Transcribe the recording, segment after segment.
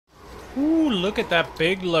Ooh, look at that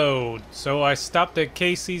big load. So I stopped at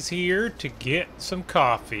Casey's here to get some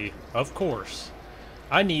coffee, of course.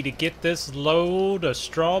 I need to get this load of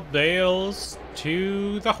straw bales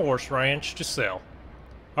to the horse ranch to sell.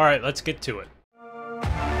 Alright, let's get to it.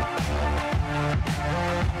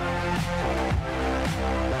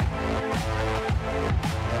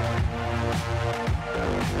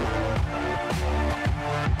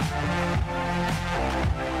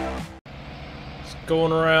 Just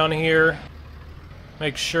going around here.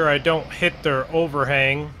 Make sure I don't hit their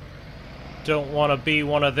overhang. Don't want to be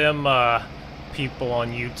one of them people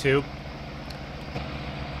on YouTube.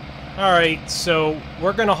 Alright, so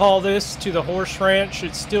we're gonna haul this to the horse ranch.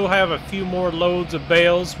 It still have a few more loads of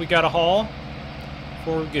bales we gotta haul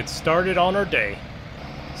before we get started on our day.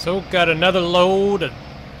 So got another load of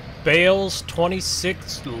bales,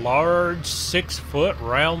 26 large 6-foot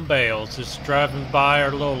round bales. Just driving by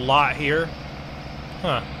our little lot here.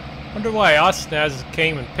 Huh. Wonder why Austin hasn't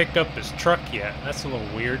came and picked up his truck yet. That's a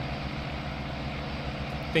little weird.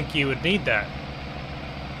 Think you would need that.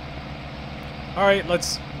 Alright,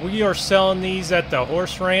 we are selling these at the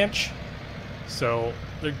horse ranch. So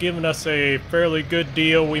they're giving us a fairly good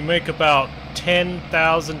deal. We make about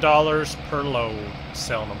 $10,000 per load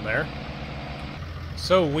selling them there.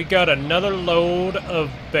 So we got another load of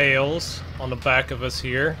bales on the back of us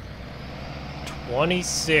here.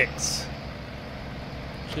 26.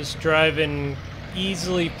 Just driving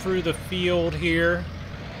easily through the field here.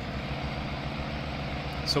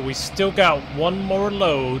 So we still got one more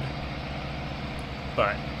load.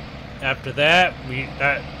 But after that,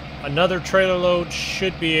 another trailer load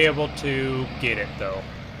should be able to get it though.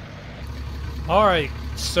 Alright,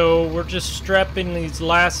 so we're just strapping these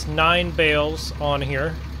last 9 bales on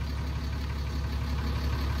here.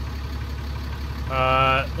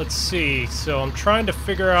 Let's see. So I'm trying to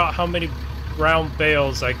figure out how many round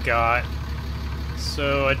bales I got.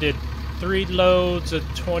 So I did 3 loads of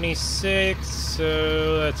 26,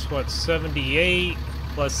 so that's what, 78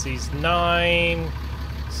 plus these 9,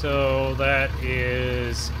 so that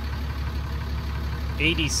is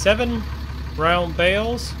 87 round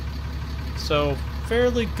bales. So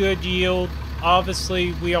fairly good yield.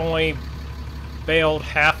 Obviously we only baled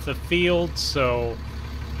half the field, so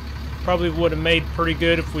probably would have made pretty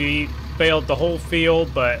good if we baled the whole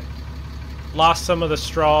field, but lost some of the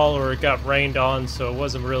straw or it got rained on, so it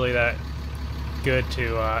wasn't really that good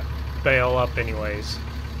to bale up anyways.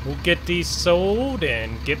 We'll get these sold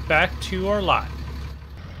and get back to our lot.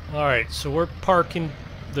 Alright, so we're parking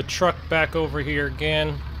the truck back over here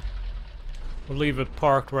again. We'll leave it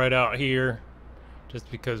parked right out here just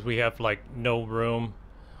because we have like no room.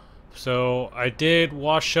 So I did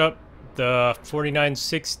wash up the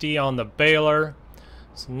 4960 on the baler.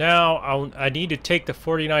 So now I need to take the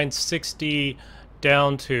 4960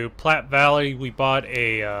 down to Platte Valley. We bought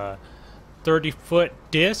a 30-foot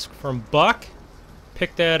disc from Buck.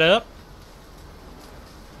 Pick that up.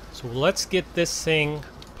 So let's get this thing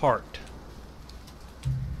parked.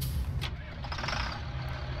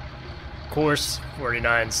 Of course,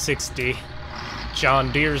 4960.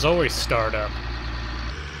 John Deere's always start up.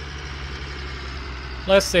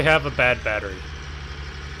 Unless they have a bad battery.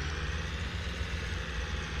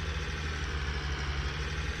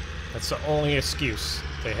 That's the only excuse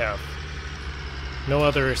they have. No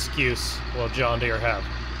other excuse will John Deere have.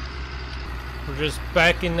 We're just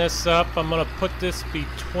backing this up. I'm gonna put this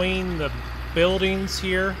between the buildings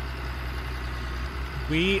here.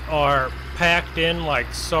 We are packed in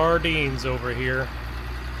like sardines over here.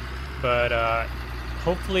 But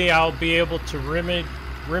hopefully I'll be able to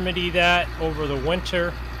remedy that over the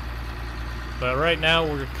winter. But right now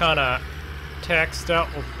we're kind of taxed out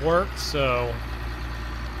with work, so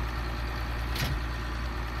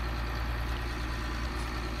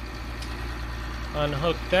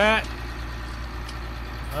unhook that.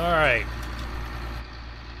 Alright.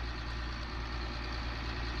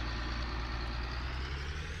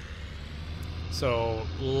 So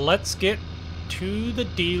let's get to the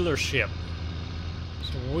dealership.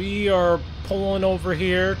 So we are pulling over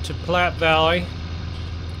here to Platte Valley.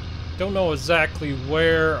 Don't know exactly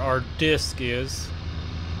where our disc is.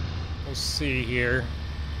 We'll see here.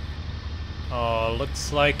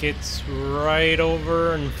 Looks like it's right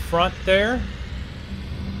over in front there.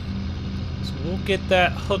 So we'll get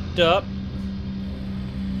that hooked up.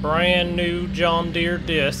 Brand new John Deere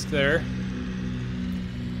disc there.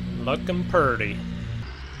 Looking purty.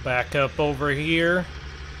 Back up over here.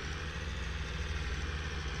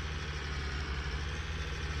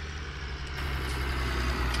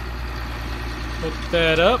 Hook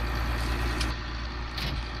that up.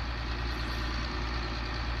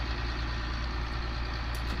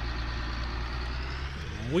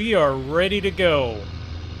 we are ready to go.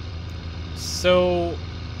 So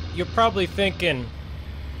you're probably thinking,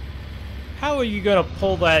 how are you gonna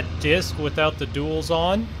pull that disc without the duals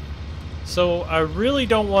on? So I really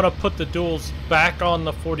don't want to put the duals back on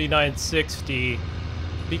the 4960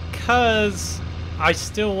 because I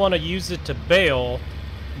still want to use it to bale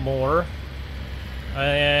more,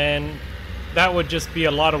 and that would just be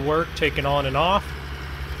a lot of work taken on and off.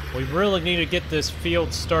 We really need to get this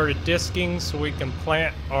field started disking so we can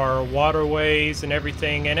plant our waterways and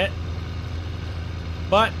everything in it.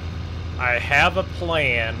 But I have a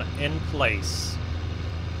plan in place.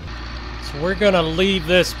 So we're gonna leave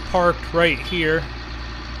this parked right here.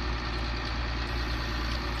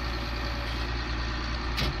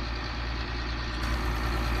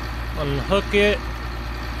 Unhook it.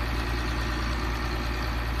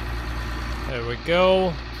 There we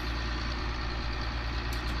go.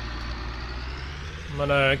 I'm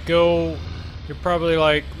gonna go. You're probably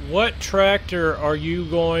like, what tractor are you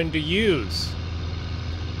going to use?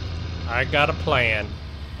 I got a plan.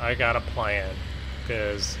 I got a plan.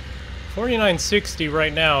 Because 4960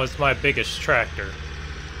 right now is my biggest tractor.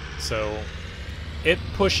 So it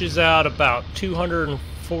pushes out about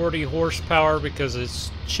 240 horsepower because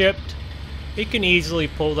it's chipped. It can easily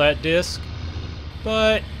pull that disc.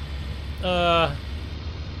 But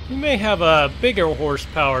we may have a bigger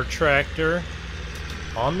horsepower tractor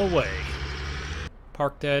on the way.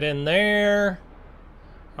 Park that in there.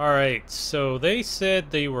 Alright, so they said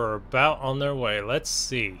they were about on their way. Let's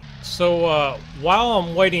see. So while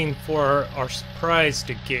I'm waiting for our surprise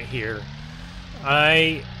to get here,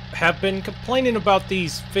 I have been complaining about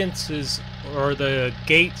these fences or the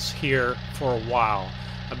gates here for a while.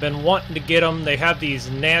 I've been wanting to get them. They have these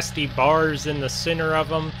nasty bars in the center of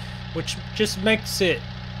them, which just makes it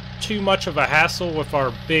too much of a hassle with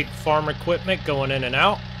our big farm equipment going in and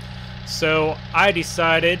out. So I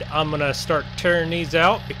decided I'm gonna start tearing these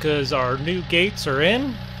out because our new gates are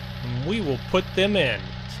in and we will put them in.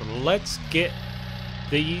 So let's get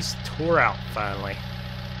these tore out finally.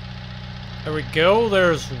 There we go,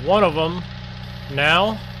 there's one of them.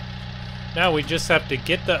 Now we just have to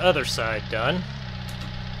get the other side done.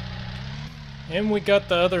 And we got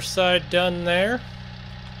the other side done there.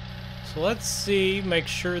 So let's see, make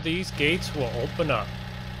sure these gates will open up.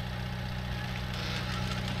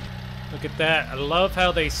 Look at that. I love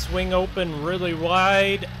how they swing open really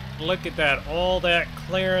wide. Look at that. All that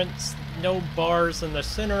clearance. No bars in the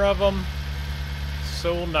center of them.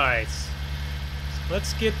 So nice. So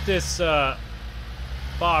let's get this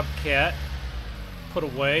Bobcat put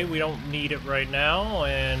away. We don't need it right now.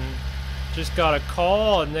 And just got a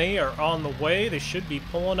call and they are on the way. They should be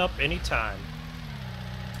pulling up anytime.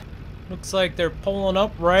 Looks like they're pulling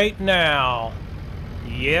up right now.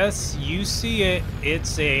 Yes, you see it.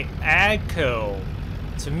 It's a Agco.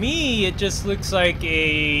 To me, it just looks like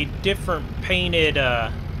a different painted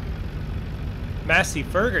Massey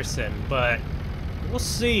Ferguson, but we'll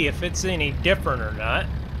see if it's any different or not.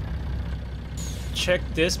 Check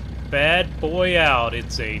this bad boy out.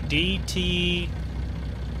 It's a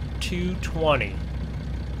DT220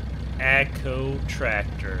 Agco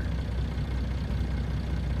tractor.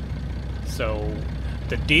 So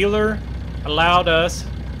the dealer allowed us,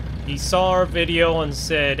 he saw our video and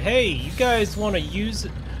said, hey, you guys want to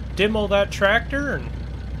demo that tractor? And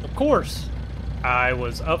of course I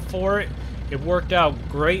was up for it. It worked out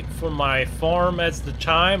great for my farm at the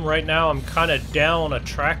time. Right now I'm kind of down a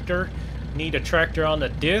tractor, need a tractor on the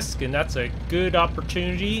disc, and that's a good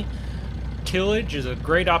opportunity. Tillage is a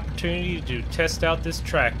great opportunity to test out this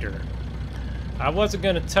tractor. I wasn't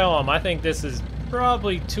going to tell him, I think this is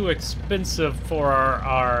probably too expensive for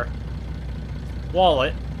our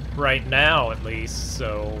wallet right now, at least.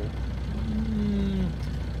 So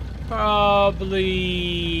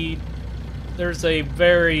probably there's a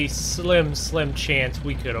very slim chance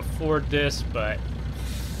we could afford this, but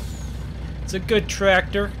it's a good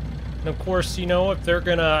tractor. And of course, you know, if they're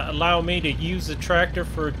gonna allow me to use the tractor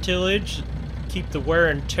for tillage, keep the wear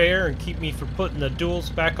and tear and keep me from putting the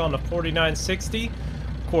duals back on the 4960,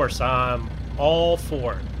 of course I'm all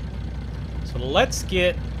for it. So let's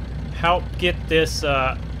help get this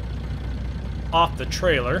off the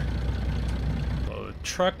trailer. The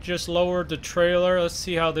truck just lowered the trailer. Let's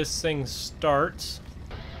see how this thing starts.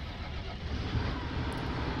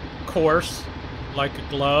 Of course, like a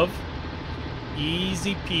glove.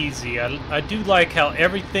 Easy peasy. I do like how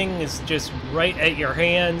everything is just right at your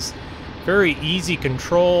hands. Very easy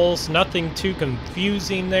controls. Nothing too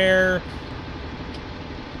confusing there.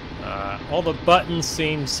 All the buttons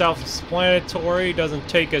seem self-explanatory. Doesn't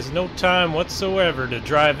take us no time whatsoever to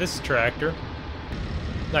drive this tractor.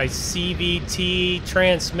 Nice CVT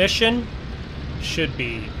transmission. Should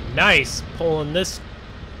be nice pulling this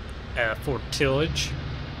for tillage.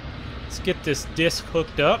 Let's get this disc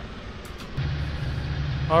hooked up.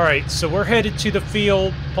 Alright, so we're headed to the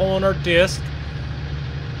field pulling our disc.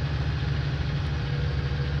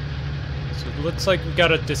 So it looks like we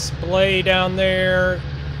got a display down there.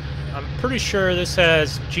 I'm pretty sure this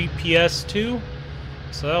has GPS too,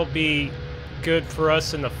 so that'll be good for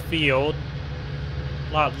us in the field.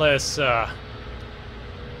 A lot less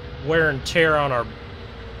wear and tear on our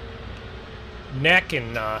neck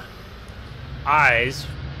and eyes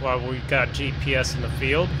while we got GPS in the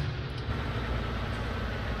field.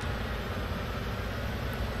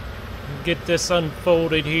 Get this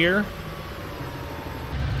unfolded here,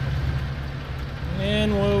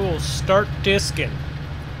 and we'll start disking.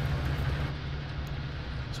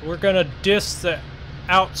 So we're gonna disc the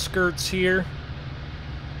outskirts here.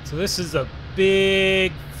 So this is a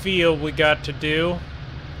big field we got to do.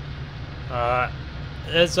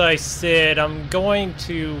 As I said, I'm going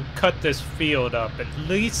to cut this field up at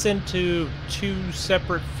least into 2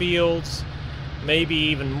 separate fields, maybe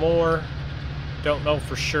even more. Don't know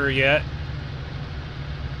for sure yet.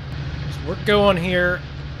 So we're going here.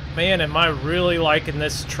 Man, am I really liking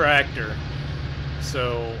this tractor.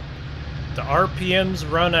 So the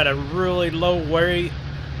RPMs run at a really low rate.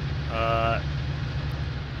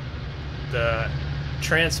 The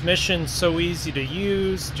transmission's so easy to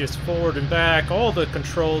use, just forward and back. All the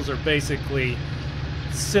controls are basically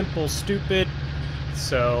simple, stupid.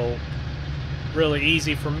 So really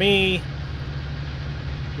easy for me.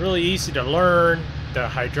 Really easy to learn. The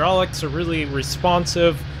hydraulics are really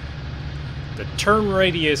responsive. The turn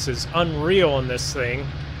radius is unreal in this thing.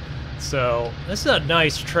 So this is a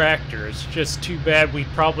nice tractor. It's just too bad we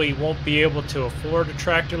probably won't be able to afford a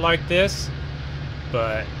tractor like this.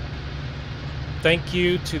 But thank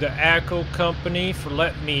you to the Agco company for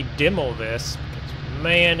letting me demo this.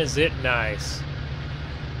 Man, is it nice.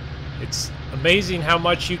 It's amazing how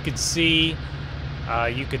much you could see.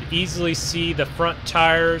 You could easily see the front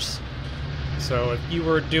tires. So if you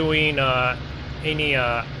were doing any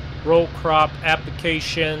row crop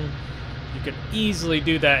application, you could easily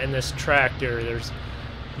do that in this tractor.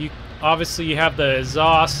 Obviously you have the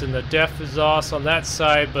exhaust and the def exhaust on that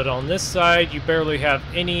side, but on this side you barely have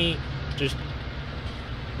any just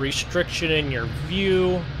restriction in your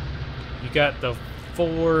view. You got the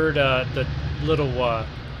forward, the little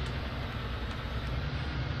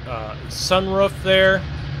sunroof there.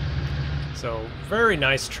 So very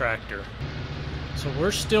nice tractor. So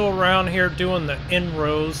we're still around here doing the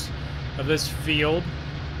inrows of this field.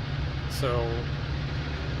 So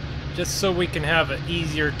just so we can have an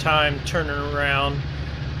easier time turning around.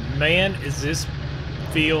 Man, is this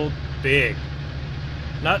field big.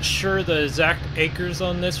 Not sure the exact acres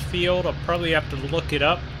on this field. I'll probably have to look it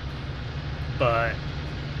up. But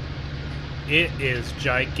it is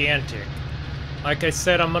gigantic. Like I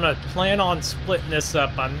said, I'm going to plan on splitting this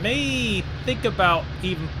up. I may think about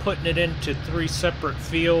even putting it into 3 separate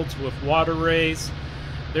fields with water rays.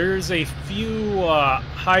 There's a few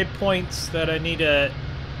high points that I need to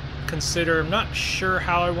consider. I'm not sure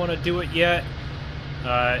how I want to do it yet.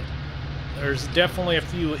 There's definitely a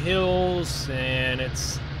few hills, and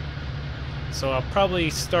so I'll probably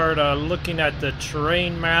start looking at the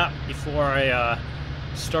terrain map before I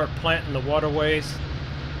start planting the waterways.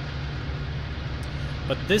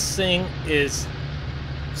 But this thing is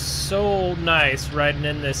so nice riding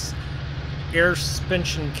in this air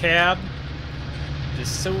suspension cab.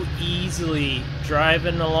 Just so easily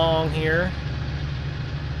driving along here.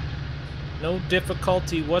 No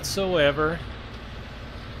difficulty whatsoever.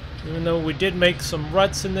 Even though we did make some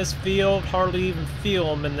ruts in this field, hardly even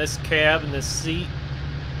feel them in this cab, in this seat.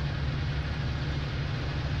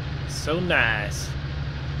 So nice.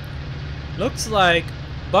 Looks like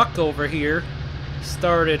Buck over here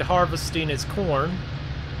started harvesting his corn.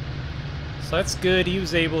 So that's good. He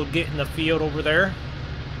was able to get in the field over there.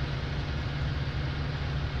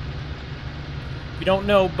 If you don't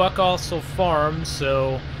know, Buck also farms,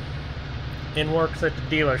 and works at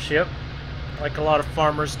the dealership. Like a lot of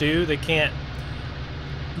farmers do. They can't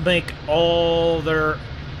make all their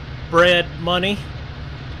bread money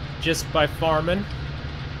just by farming.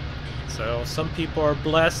 So some people are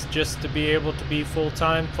blessed just to be able to be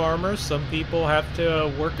full-time farmers. Some people have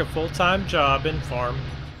to work a full-time job and farm.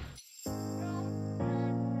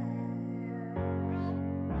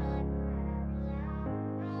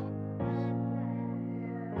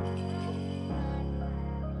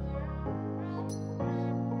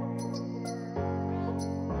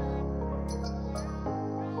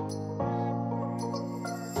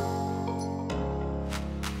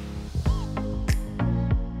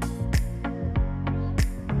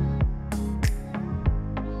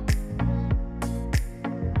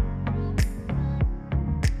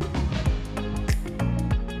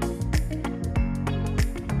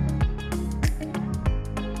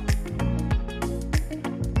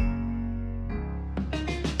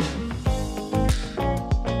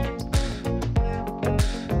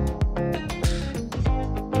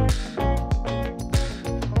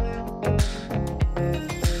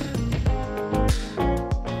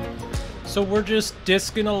 So we're just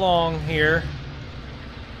disking along here.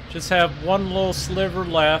 Just have one little sliver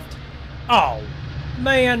left. Oh,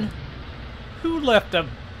 man. Who left a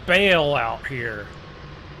bale out here?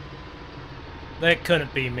 That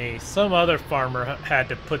couldn't be me. Some other farmer had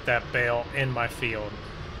to put that bale in my field.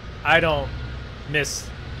 I don't miss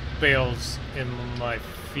bales in my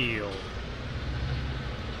field.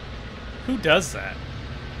 Who does that?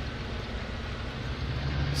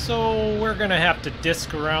 So we're gonna have to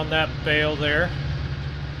disc around that bale there.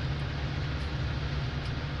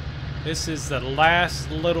 This is the last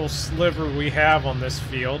little sliver we have on this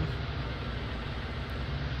field.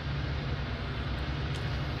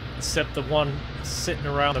 Except the one sitting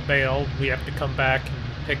around the bale, we have to come back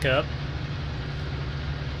and pick up.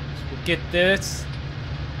 So we'll get this.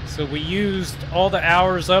 So we used all the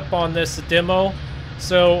hours up on this demo.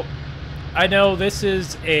 So I know this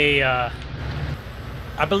is a,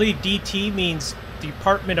 I believe DT means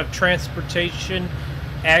Department of Transportation,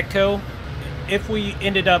 Agco. If we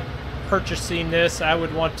ended up purchasing this, I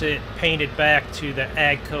would want to paint it back to the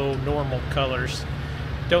Agco normal colors.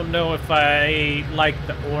 Don't know if I like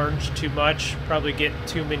the orange too much. Probably get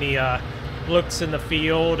too many looks in the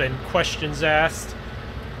field and questions asked.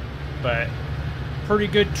 But pretty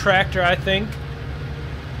good tractor, I think.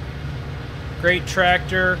 Great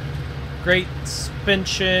tractor, great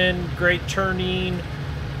suspension, great turning,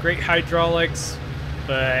 great hydraulics,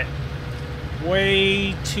 but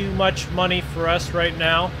way too much money for us right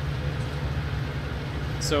now.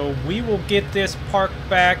 So we will get this parked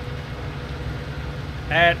back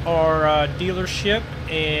at our dealership,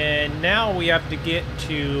 and now we have to get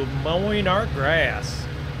to mowing our grass.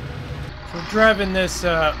 So we're driving this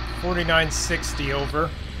 4960 over.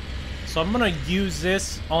 So I'm gonna use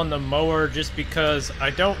this on the mower just because I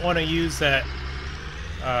don't want to use that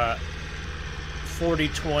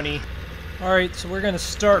 4020. Alright, so we're gonna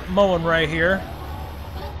start mowing right here.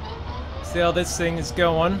 See how this thing is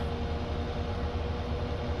going.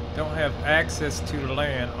 Don't have access to the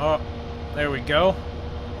land. Oh, there we go.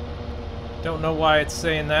 Don't know why it's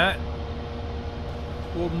saying that.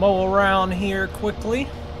 We'll mow around here quickly.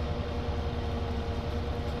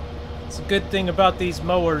 It's a good thing about these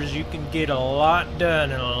mowers, you can get a lot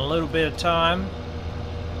done in a little bit of time.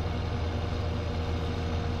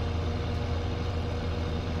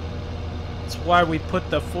 That's why we put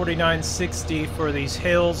the 4960 for these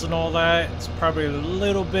hills and all that. It's probably a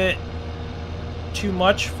little bit too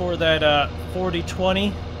much for that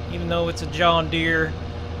 4020, even though it's a John Deere.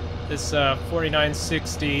 This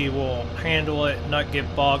 4960 will handle it, not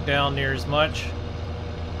get bogged down near as much.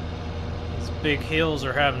 These big hills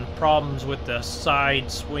are having problems with the side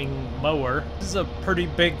swing mower. This is a pretty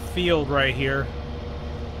big field right here,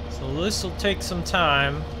 so this will take some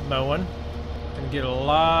time mowing. And get a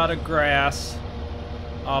lot of grass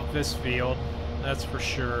off this field, that's for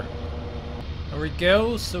sure. There we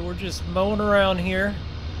go, so we're just mowing around here.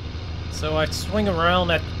 So I swing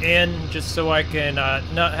around at the end just so I can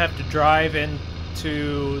not have to drive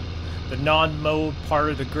into the non-mowed part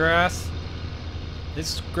of the grass.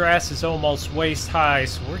 This grass is almost waist high,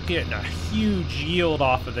 so we're getting a huge yield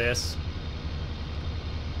off of this.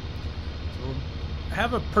 So we'll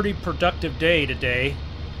have a pretty productive day today.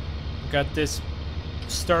 We've got this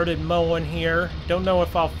started mowing here. Don't know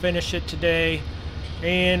if I'll finish it today.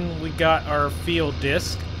 And we got our field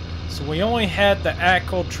disc. So we only had the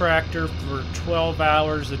Agco tractor for 12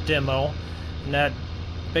 hours of demo, and that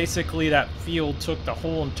basically that field took the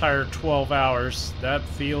whole entire 12 hours. That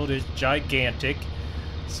field is gigantic.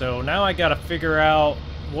 So now I gotta figure out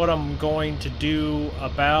what I'm going to do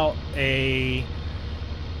about a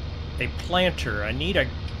planter. I need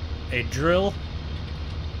a drill.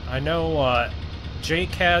 I know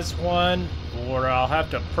Jake has one, or I'll have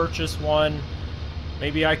to purchase one.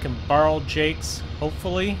 Maybe I can borrow Jake's,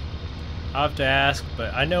 hopefully. I'll have to ask,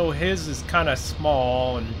 but I know his is kind of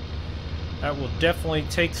small, and that will definitely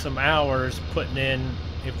take some hours putting in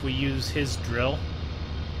if we use his drill.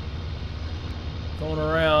 Going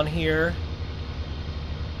around here.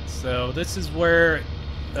 So this is where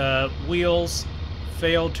wheels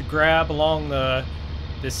failed to grab along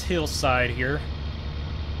this hillside here.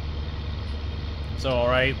 It's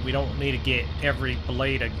alright, we don't need to get every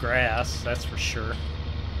blade of grass, that's for sure.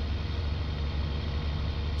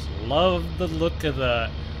 Love the look of the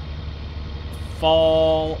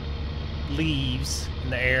fall leaves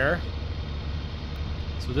in the air.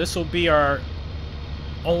 So this will be our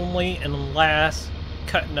only and last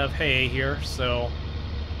cutting of hay here, so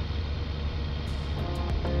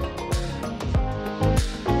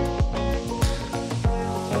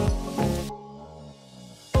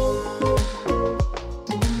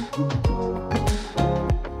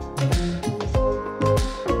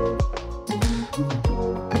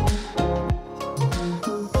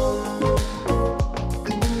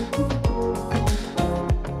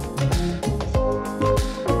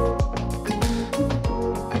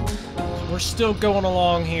still going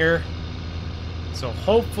along here. So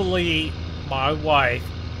hopefully my wife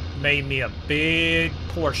made me a big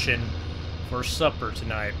portion for supper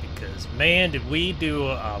tonight, because man, did we do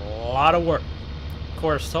a lot of work. Of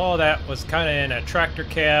course, all that was kind of in a tractor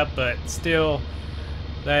cab, but still,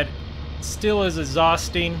 that still is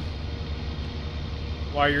exhausting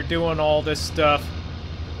while you're doing all this stuff.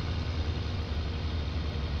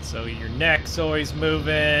 So your neck's always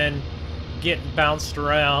moving, getting bounced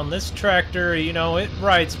around. This tractor, you know, it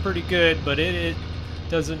rides pretty good, but it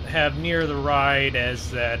doesn't have near the ride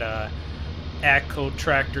as that Agco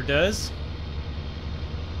tractor does.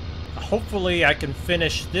 Hopefully I can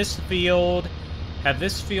finish this field, have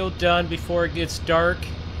this field done before it gets dark.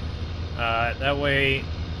 That way,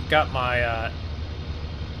 got my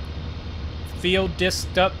field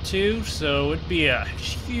disked up too, so it'd be a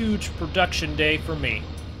huge production day for me.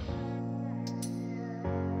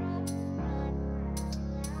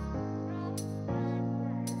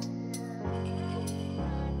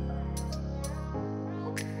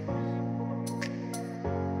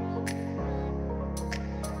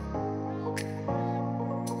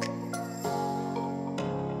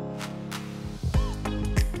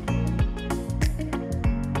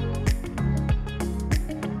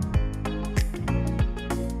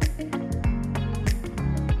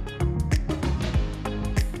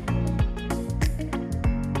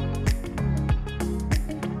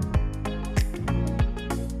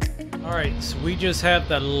 Alright, so we just have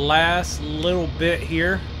the last little bit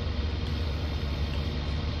here.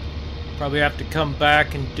 Probably have to come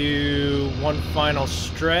back and do one final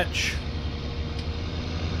stretch.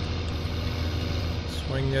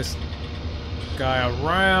 Swing this guy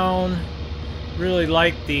around. Really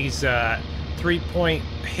like these 3-point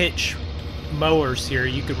hitch mowers here.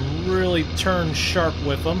 You can really turn sharp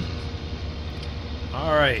with them.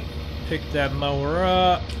 Alright, pick that mower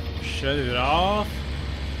up, shut it off.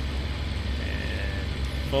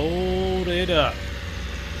 Fold it up.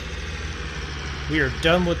 We are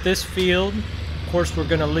done with this field. Of course, we're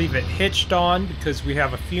going to leave it hitched on because we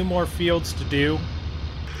have a few more fields to do.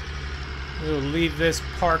 We'll leave this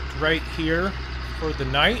parked right here for the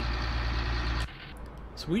night.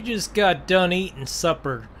 So we just got done eating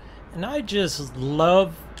supper, and I just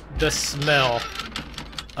love the smell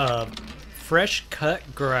of fresh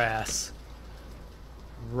cut grass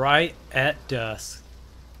right at dusk.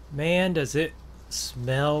 Man, does it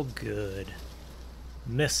smell good.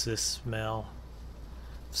 Miss this smell.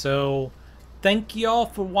 So thank you all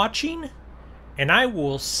for watching, and I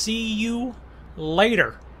will see you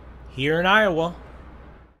later here in Iowa.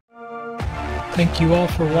 Thank you all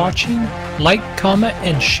for watching. Like, comment,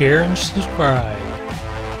 and share and subscribe.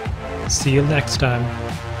 See you next time.